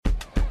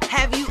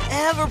Have you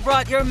ever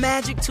brought your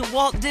magic to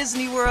Walt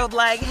Disney World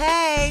like,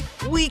 hey,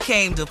 we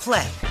came to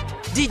play?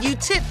 Did you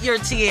tip your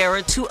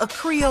tiara to a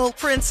Creole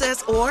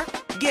princess or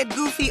get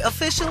goofy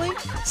officially?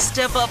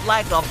 Step up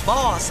like a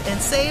boss and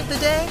save the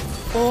day?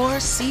 Or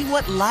see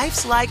what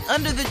life's like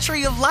under the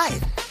tree of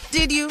life?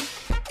 Did you?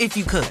 If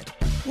you could.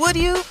 Would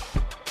you?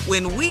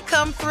 When we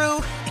come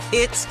through,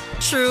 it's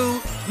true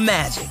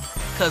magic.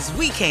 'Cause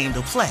we came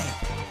to play.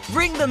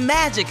 Bring the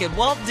magic at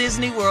Walt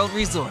Disney World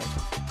Resort.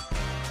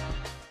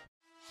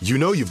 You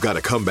know you've got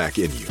a comeback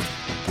in you.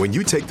 When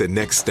you take the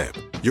next step,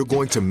 you're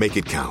going to make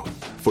it count.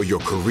 For your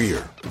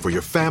career, for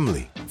your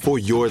family, for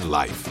your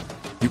life.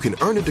 You can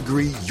earn a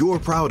degree you're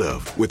proud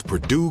of with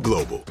Purdue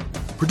Global.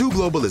 Purdue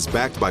Global is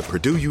backed by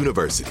Purdue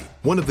University,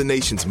 one of the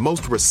nation's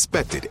most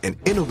respected and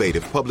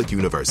innovative public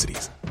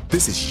universities.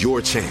 This is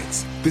your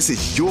chance. This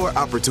is your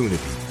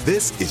opportunity.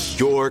 This is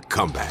your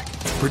comeback.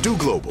 Purdue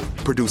Global,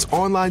 Purdue's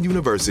online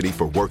university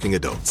for working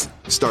adults.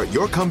 Start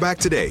your comeback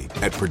today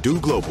at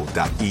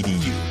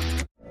purdueglobal.edu.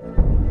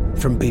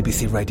 From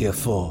BBC Radio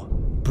 4,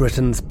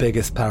 Britain's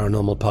biggest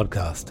paranormal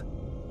podcast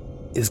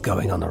is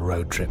going on a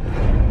road trip.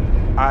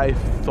 I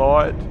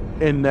thought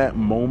in that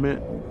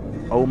moment,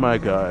 oh my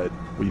God,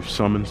 we've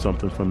summoned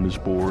something from this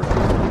board.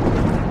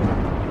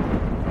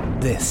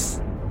 This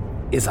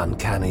is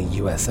Uncanny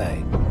USA.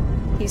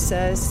 He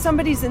says,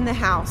 somebody's in the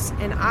house,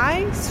 and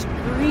I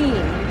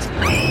screamed.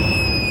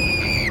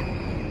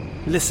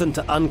 Listen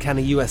to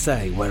Uncanny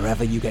USA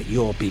wherever you get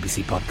your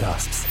BBC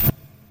podcasts,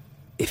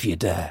 if you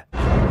dare.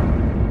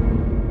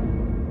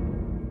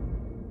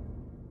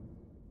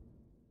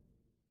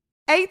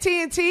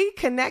 AT&T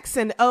connects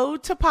an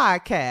ode to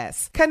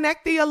podcasts.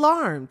 Connect the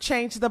alarm.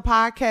 Change the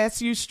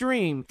podcast you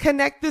stream.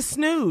 Connect the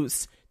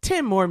snooze.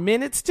 10 more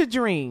minutes to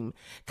dream.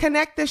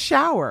 Connect the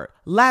shower.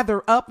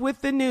 Lather up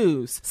with the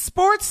news.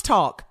 Sports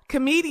talk,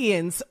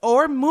 comedians,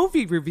 or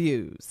movie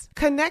reviews.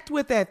 Connect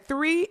with that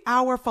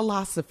 3-hour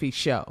philosophy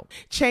show.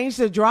 Change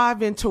the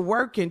drive into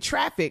work in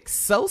traffic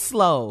so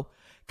slow.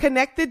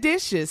 Connect the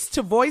dishes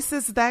to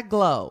voices that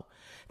glow.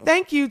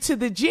 Thank you to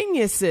the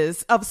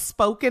geniuses of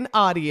spoken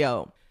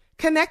audio.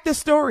 Connect the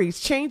stories,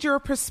 change your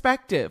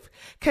perspective.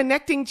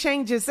 Connecting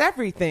changes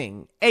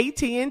everything.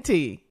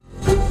 AT&T.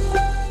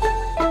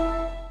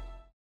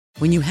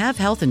 When you have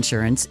health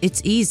insurance,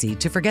 it's easy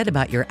to forget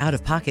about your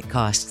out-of-pocket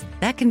costs.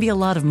 That can be a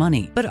lot of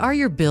money. But are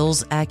your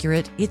bills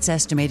accurate? It's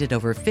estimated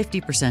over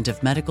 50%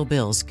 of medical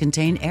bills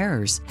contain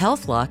errors.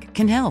 HealthLock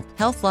can help.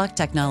 HealthLock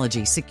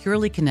technology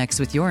securely connects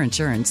with your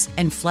insurance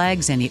and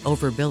flags any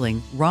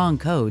overbilling, wrong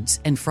codes,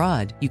 and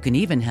fraud. You can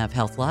even have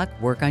HealthLock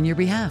work on your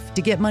behalf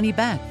to get money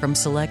back from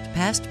select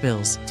past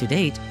bills. To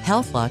date,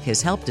 HealthLock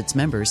has helped its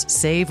members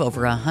save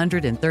over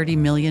 $130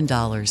 million.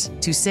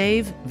 To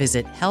save,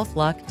 visit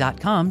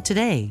healthlock.com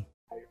today.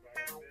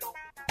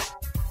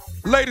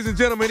 Ladies and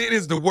gentlemen, it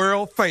is the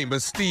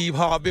world-famous Steve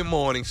Harvey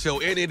Morning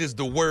Show, and it is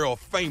the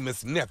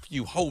world-famous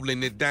nephew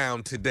holding it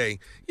down today.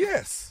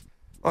 Yes,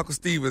 Uncle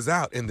Steve is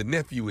out and the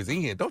nephew is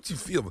in. Don't you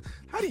feel,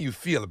 how do you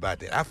feel about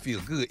that? I feel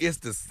good. It's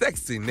the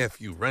sexy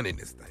nephew running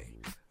this thing.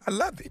 I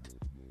love it.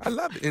 I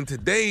love it. And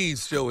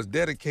today's show is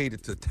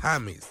dedicated to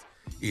Tommy's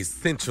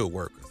essential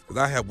workers, because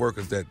I have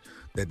workers that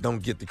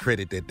don't get the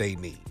credit that they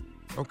need,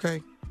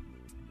 okay?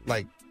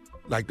 Like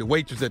the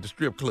waitress at the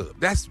strip club.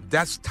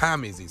 That's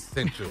Tommy's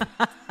essential,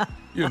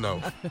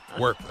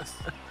 workers.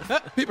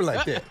 People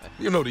like that.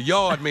 The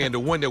yard man, the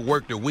one that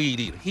worked the weed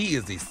eater, he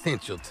is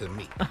essential to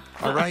me,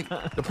 all right?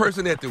 The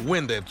person at the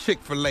window of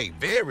Chick-fil-A,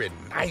 very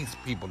nice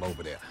people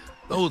over there.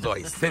 Those are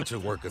essential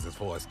workers as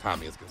far as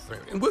Tommy is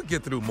concerned. And we'll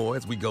get through more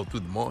as we go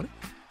through the morning.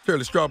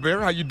 Shirley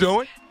Strawberry, how you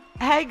doing?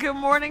 Hey, good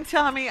morning,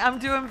 Tommy. I'm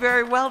doing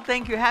very well,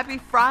 thank you. Happy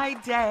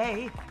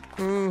Friday.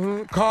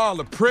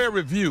 Carla, prayer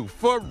review,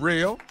 for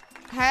real.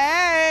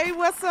 Hey,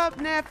 what's up,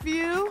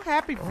 nephew?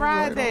 Happy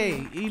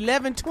Friday,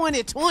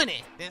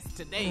 11/20/20. That's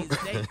today's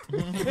date.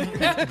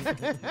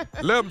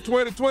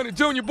 11/20/20,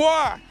 Junior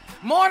boy.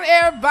 Morning,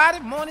 everybody.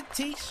 Morning,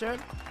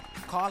 T-shirt.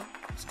 Carla,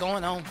 what's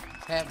going on?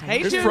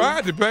 Hey, it's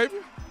Friday, baby.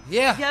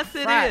 Yeah. Yes,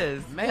 it Friday.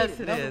 is. Made yes, it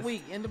it another is.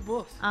 week in the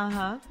books.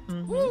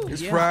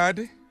 It's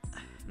Friday.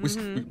 We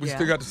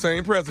still got the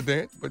same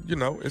president, but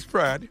it's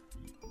Friday.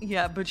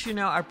 Yeah, but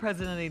our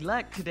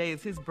president-elect, today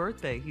is his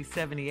birthday. He's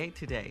 78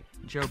 today.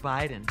 Joe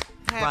Biden.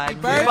 Happy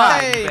birthday.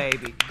 birthday. Biden,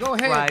 baby. Go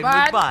ahead, Riding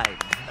Biden. with Biden.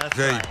 That's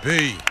right.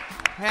 JB.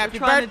 Happy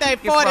trying to birthday,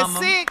 take it from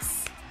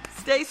 46.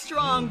 Stay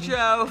strong,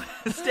 Joe.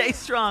 Stay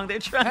strong. They're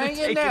trying Hang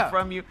to in take there. it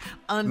from you,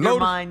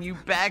 undermine you,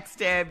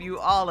 backstab you,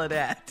 all of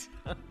that.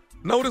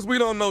 Notice we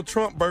don't know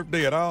Trump's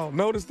birthday at all.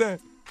 Notice that.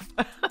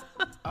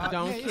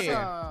 Don't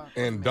care.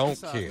 And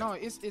don't care. No,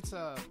 it's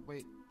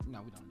wait.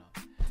 No, we don't know.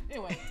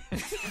 Anyway,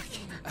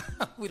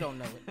 we don't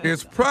know it.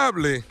 It's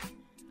probably,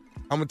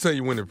 I'm going to tell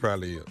you when it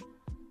probably is.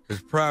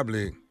 It's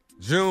probably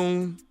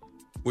June,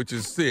 which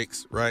is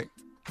 6, right?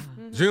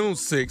 June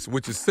 6,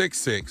 which is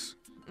 6/6.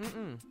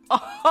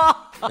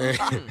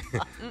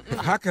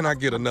 How can I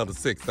get another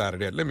 6 out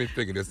of that? Let me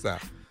figure this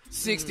out.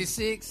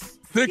 66.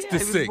 66, Yeah,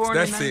 he was born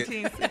that's in it.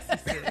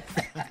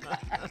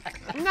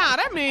 1966. Nah,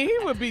 that mean he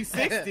would be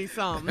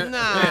 60-something.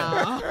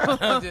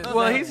 Nah.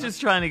 Well, he's just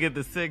trying to get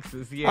the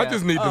sixes, yeah. I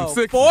just need them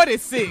 6.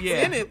 46, Yeah.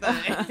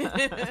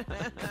 anything.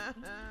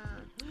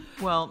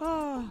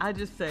 Well, I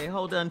just say,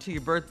 hold on to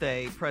your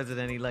birthday,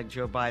 President-elect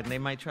Joe Biden. They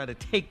might try to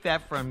take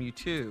that from you,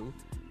 too.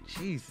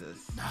 Jesus.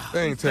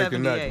 They ain't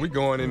taking 78. that. We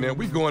going in there.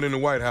 We going in the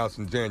White House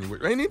in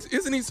January.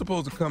 Isn't he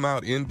supposed to come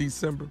out in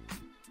December?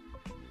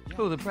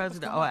 Who, the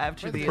president? Oh,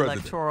 after the President.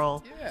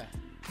 electoral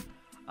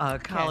Yeah.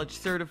 college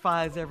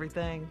certifies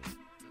everything.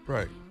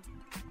 Right.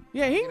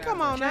 Yeah, he can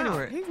come on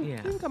January. out. He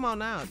can come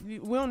on out. We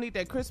don't need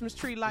that Christmas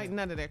tree light,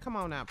 none of that. Come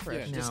on out, Yeah,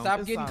 Precious. just No. stop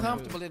It's getting all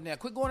comfortable in there.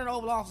 Quit going in the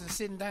Oval Office and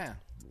sitting down.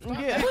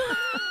 Yeah.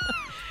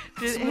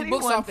 Did Some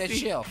books anyone off that see-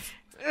 shelf.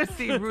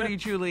 see Rudy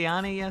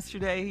Giuliani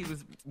yesterday? He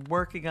was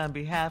working on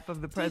behalf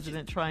of the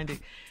president, trying to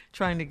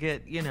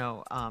get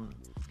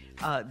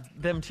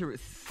them to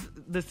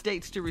the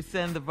states to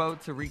rescind the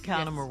votes or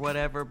recount them or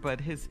whatever.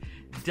 But his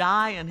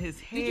dye and his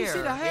hair. Did you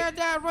see the hair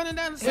dye running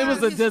down the side? It was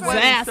of a his face?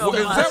 disaster.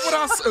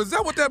 So Is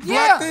that what that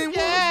black Yeah. thing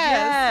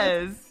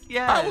was?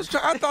 Yes.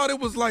 I thought it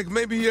was like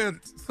maybe he had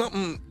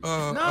something.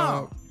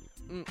 No.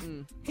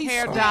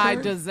 Hair dye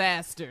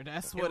disaster.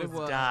 That's what it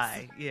was.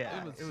 Dye. Yeah.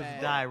 It was It was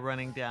bad. dye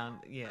running down.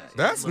 Yeah.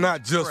 That's It not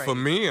looked just for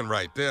crazy. men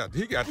right there.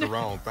 He got the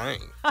wrong thing.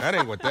 That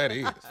ain't what that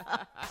is.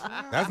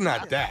 That's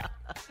not that.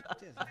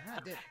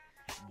 He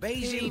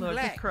Beijing looked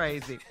black.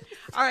 crazy.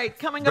 All right,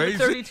 coming up at Beijing.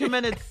 32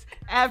 minutes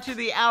after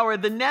the hour,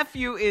 the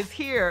nephew is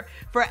here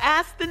for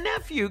Ask the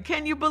Nephew.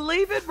 Can you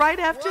believe it? Right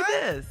after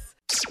this.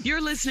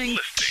 You're listening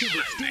to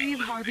the Steve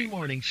Harvey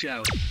Morning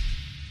Show.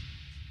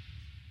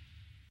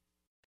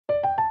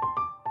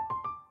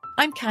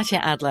 I'm Katya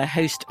Adler,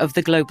 host of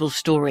The Global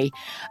Story.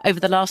 Over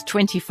the last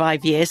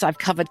 25 years, I've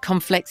covered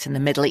conflicts in the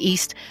Middle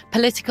East,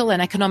 political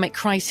and economic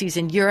crises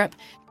in Europe,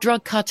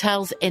 drug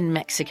cartels in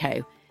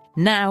Mexico.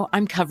 Now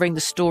I'm covering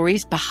the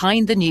stories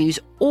behind the news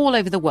all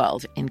over the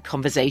world in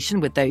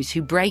conversation with those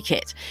who break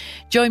it.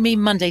 Join me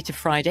Monday to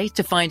Friday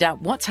to find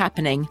out what's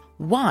happening,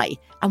 why,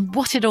 and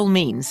what it all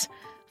means.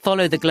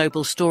 Follow The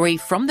Global Story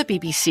from the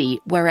BBC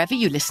wherever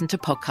you listen to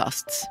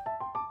podcasts.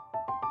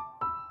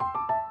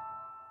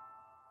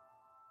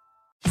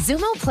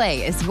 Xumo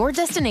Play is your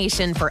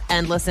destination for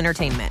endless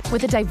entertainment.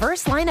 With a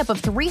diverse lineup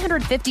of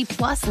 350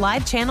 plus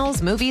live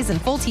channels, movies,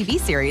 and full TV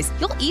series,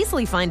 you'll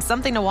easily find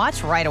something to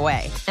watch right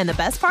away. And the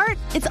best part?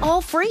 It's all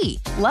free.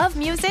 Love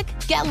music?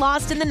 Get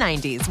lost in the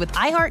 90s with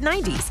iHeart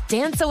 90s,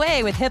 dance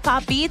away with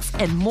hip-hop beats,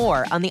 and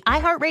more on the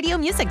iHeartRadio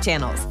music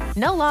channels.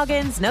 No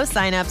logins, no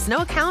signups, no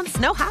accounts,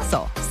 no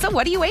hassle. So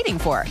what are you waiting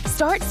for?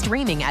 Start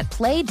streaming at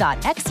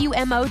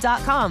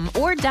play.xumo.com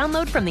or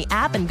download from the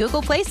app and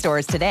Google Play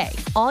stores today.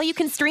 All you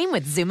can stream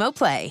with Xumo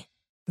Play.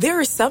 There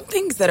are some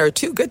things that are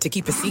too good to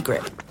keep a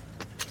secret.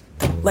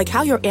 Like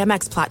how your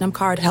Amex Platinum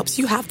card helps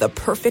you have the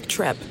perfect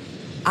trip.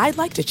 I'd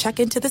like to check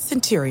into the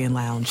Centurion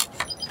Lounge.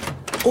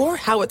 Or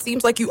how it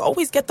seems like you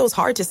always get those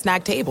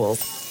hard-to-snag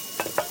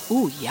tables.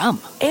 Ooh, yum.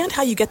 And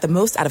how you get the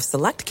most out of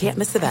select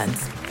can't-miss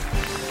events.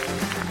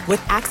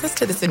 With access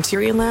to the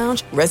Centurion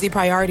Lounge, Resi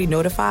Priority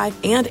Notified,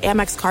 and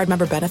Amex card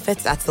member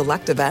benefits at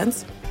select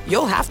events,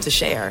 you'll have to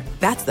share.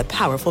 That's the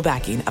powerful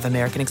backing of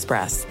American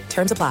Express.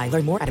 Terms apply.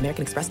 Learn more at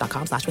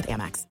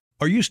americanexpress.com/withAmex.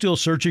 Are you still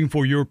searching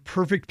for your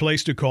perfect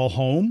place to call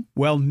home?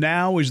 Well,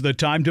 now is the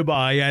time to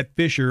buy at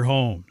Fisher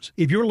Homes.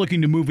 If you're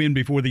looking to move in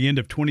before the end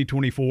of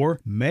 2024,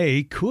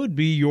 May could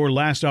be your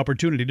last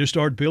opportunity to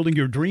start building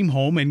your dream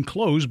home and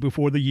close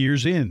before the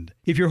year's end.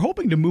 If you're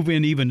hoping to move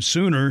in even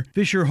sooner,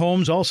 Fisher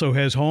Homes also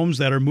has homes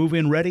that are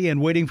move-in ready and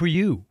waiting for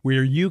you,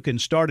 where you can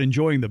start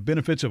enjoying the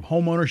benefits of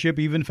homeownership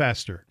even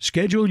faster.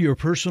 Schedule your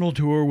personal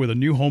tour with a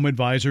new home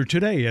advisor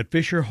today at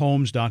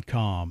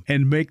FisherHomes.com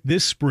and make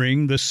this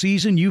spring the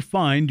season you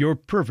find your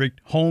perfect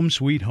home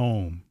sweet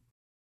home.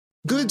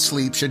 Good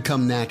sleep should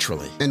come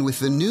naturally, and with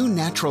the new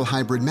Natural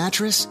Hybrid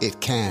mattress,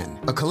 it can.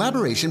 A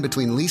collaboration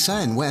between Lisa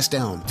and West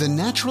Elm, the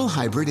Natural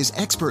Hybrid is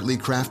expertly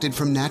crafted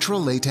from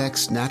natural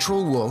latex,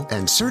 natural wool,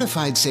 and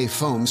certified safe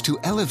foams to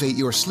elevate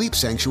your sleep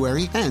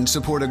sanctuary and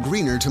support a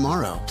greener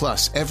tomorrow.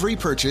 Plus, every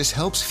purchase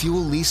helps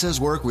fuel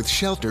Lisa's work with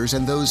shelters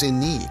and those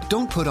in need.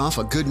 Don't put off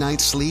a good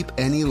night's sleep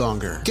any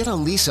longer. Get a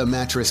Lisa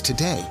mattress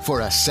today for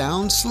a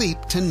sound sleep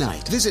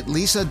tonight. Visit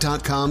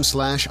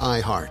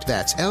lisa.com/iHeart.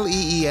 That's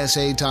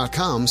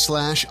LEESA.com/iHeart.